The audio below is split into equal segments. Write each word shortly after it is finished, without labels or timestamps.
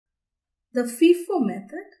the FIFO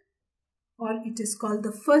method, or it is called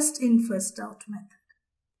the first in first out method.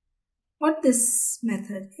 What this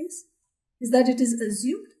method is that it is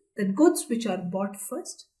assumed that goods which are bought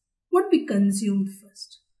first would be consumed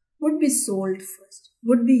first, would be sold first,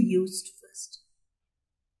 would be used first.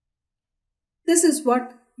 This is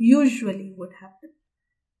what usually would happen.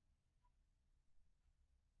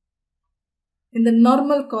 In the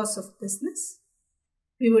normal course of business,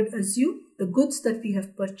 we would assume the goods that we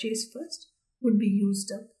have purchased first would be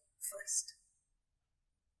used up first.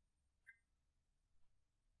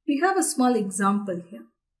 We have a small example here.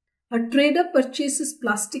 A trader purchases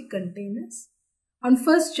plastic containers. On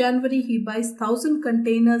 1st January, he buys 1000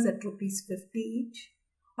 containers at rupees 50 each.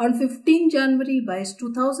 On 15 January, he buys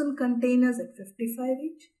 2000 containers at 55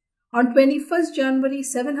 each. On 21st January,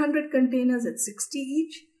 700 containers at 60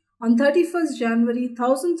 each. On 31st January,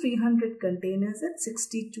 1300 containers at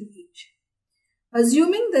 62 each.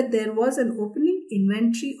 Assuming that there was an opening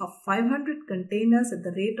inventory of 500 containers at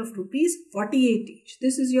the rate of rupees 48 each.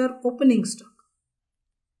 This is your opening stock.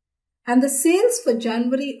 And the sales for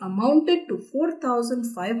January amounted to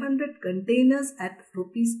 4,500 containers at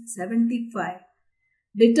rupees 75.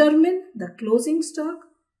 Determine the closing stock,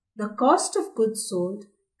 the cost of goods sold,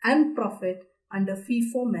 and profit under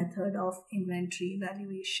FIFO method of inventory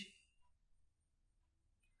valuation.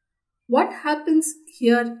 What happens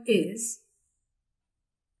here is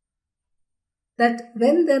that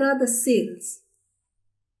when there are the sales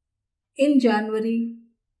in January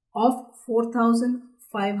of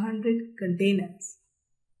 4,500 containers,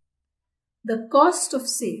 the cost of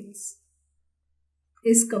sales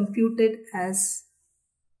is computed as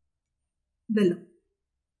below.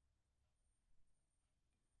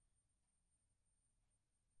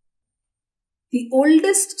 The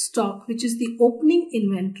oldest stock, which is the opening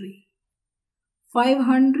inventory,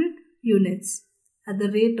 500 units at the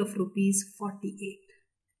rate of rupees 48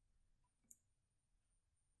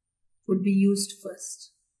 would be used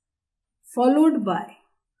first, followed by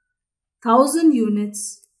 1000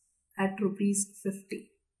 units at rupees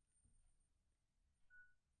 50.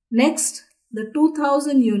 Next, the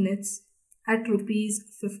 2000 units at rupees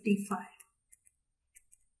 55.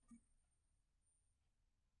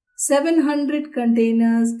 700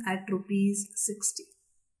 containers at rupees 60.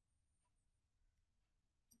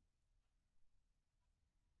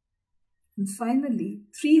 And finally,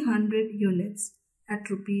 300 units at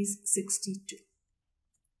rupees 62.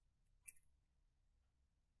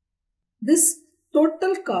 This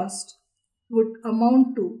total cost would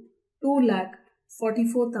amount to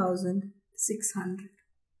 2,44,600.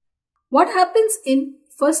 What happens in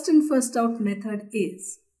first in first out method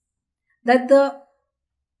is that the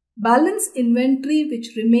balance inventory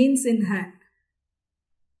which remains in hand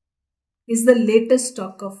is the latest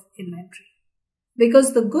stock of inventory,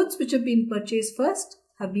 because the goods which have been purchased first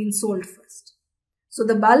have been sold first. So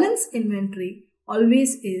the balance inventory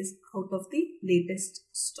always is out of the latest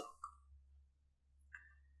stock.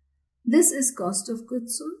 This is cost of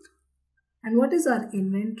goods sold. And what is our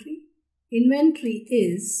inventory? Inventory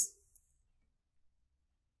is,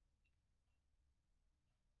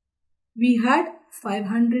 we had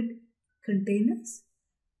 500 containers.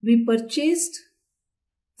 We purchased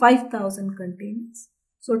 5,000 containers.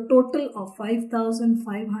 So total of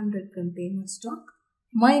 5,500 container stock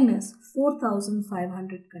minus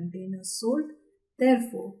 4,500 containers sold.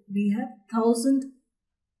 Therefore, we have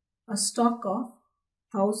a stock of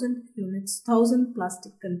 1000 units, 1000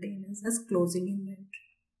 plastic containers as closing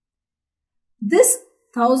inventory. This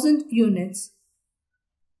 1000 units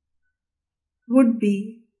would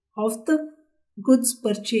be of the goods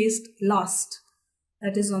purchased last,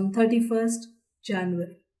 that is on 31st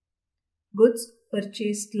January. Goods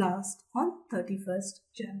purchased last on 31st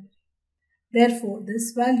January. Therefore,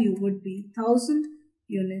 this value would be 1000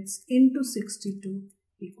 units into 62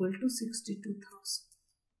 equal to 62,000.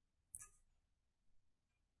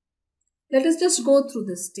 Let us just go through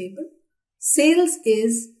this table. Sales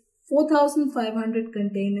is 4,500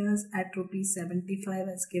 containers at rupees 75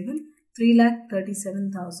 as given,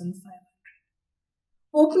 3,37,500.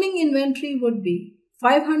 Opening inventory would be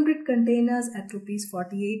 500 containers at rupees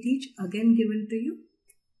 48 each, again given to you,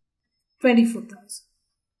 24,000.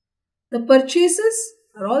 The purchases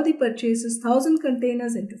are all the purchases, 1000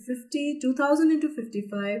 containers into 50, 2000 into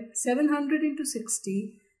 55, 700 into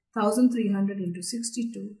 60, 1300 into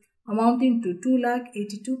 62, amounting to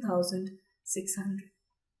 2,82,600.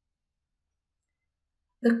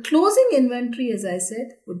 The closing inventory, as I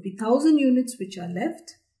said, would be 1000 units which are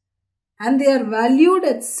left, and they are valued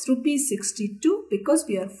at rupees 62 because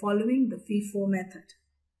we are following the FIFO method.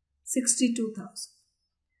 62,000.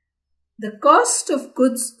 The cost of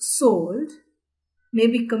goods sold may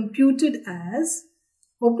be computed as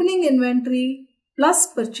opening inventory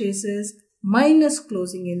plus purchases minus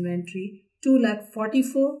closing inventory,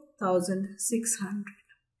 2,44,600.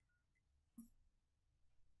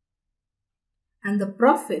 And the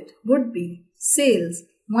profit would be sales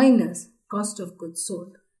minus cost of goods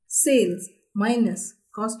sold. Sales minus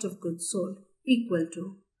cost of goods sold equal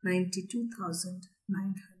to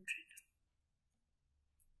 92,900.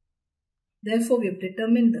 Therefore, we have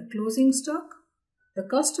determined the closing stock, the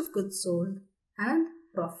cost of goods sold and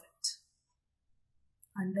profit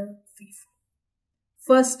under FIFO.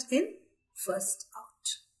 First in, first out.